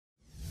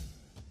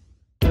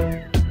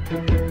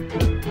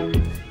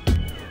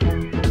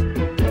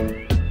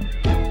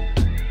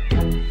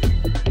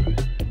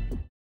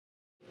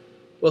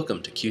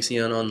Welcome to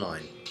QCN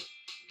Online.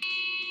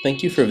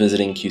 Thank you for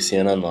visiting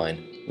QCN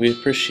Online. We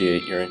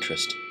appreciate your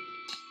interest.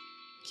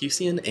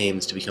 QCN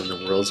aims to become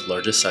the world's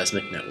largest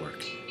seismic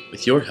network.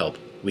 With your help,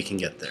 we can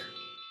get there.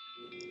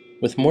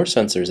 With more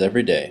sensors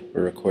every day,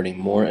 we're recording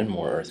more and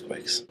more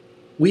earthquakes.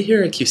 We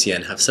here at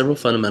QCN have several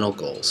fundamental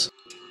goals.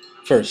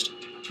 First,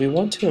 we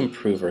want to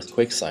improve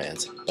earthquake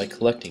science by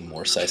collecting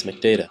more seismic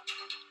data.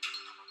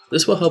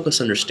 This will help us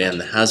understand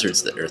the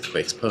hazards that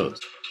earthquakes pose.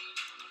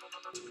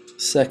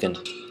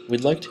 Second,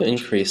 we'd like to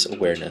increase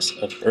awareness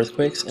of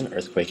earthquakes and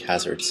earthquake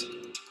hazards.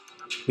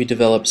 We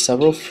developed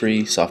several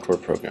free software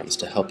programs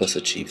to help us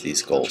achieve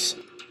these goals.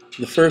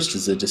 The first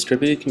is a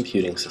distributed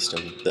computing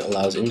system that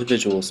allows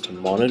individuals to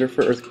monitor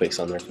for earthquakes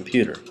on their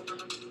computer,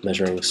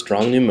 measuring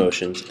strong new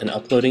motions and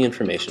uploading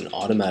information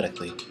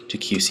automatically to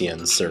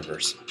QCN's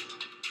servers.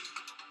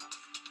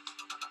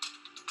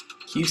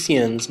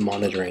 QCN's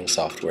monitoring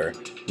software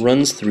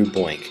runs through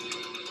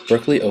BOINC,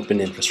 Berkeley Open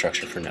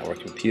Infrastructure for Network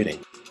Computing.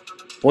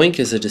 BOINC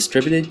is a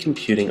distributed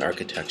computing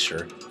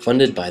architecture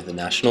funded by the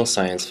National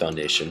Science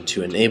Foundation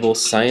to enable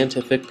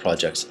scientific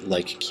projects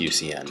like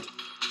QCN.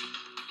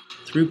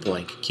 Through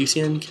BOINC,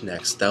 QCN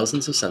connects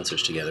thousands of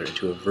sensors together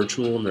into a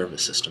virtual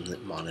nervous system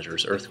that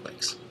monitors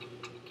earthquakes.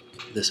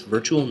 This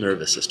virtual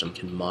nervous system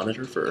can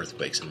monitor for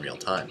earthquakes in real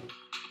time.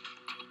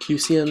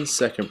 QCN's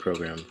second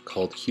program,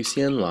 called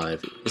QCN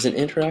Live, is an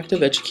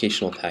interactive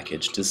educational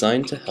package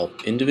designed to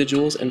help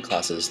individuals and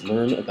classes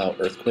learn about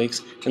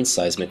earthquakes and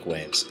seismic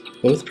waves.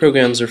 Both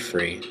programs are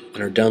free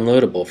and are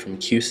downloadable from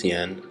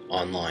QCN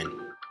Online.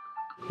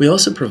 We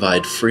also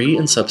provide free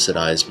and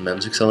subsidized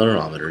MEMS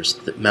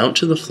accelerometers that mount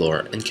to the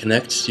floor and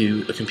connect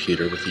to a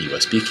computer with a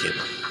USB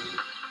cable.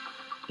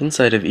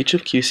 Inside of each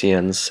of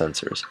QCN's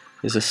sensors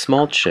is a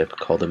small chip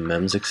called a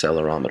MEMS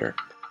accelerometer.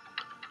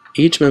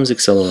 Each MEMS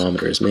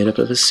accelerometer is made up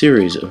of a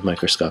series of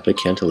microscopic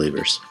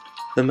cantilevers.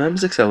 The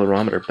MEMS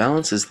accelerometer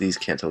balances these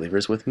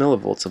cantilevers with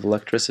millivolts of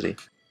electricity.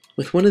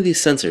 With one of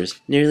these sensors,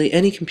 nearly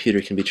any computer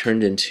can be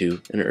turned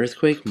into an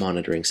earthquake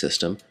monitoring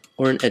system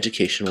or an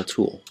educational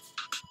tool.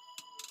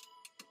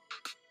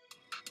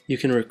 You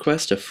can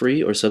request a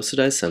free or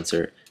subsidized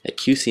sensor at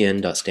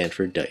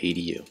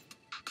qcn.stanford.edu.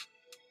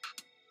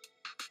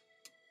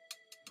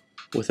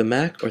 With a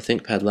Mac or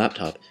ThinkPad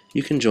laptop,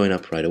 you can join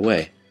up right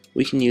away.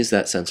 We can use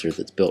that sensor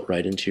that's built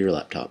right into your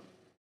laptop.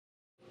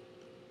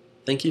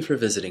 Thank you for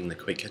visiting the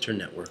Quake-Catcher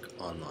Network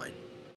online.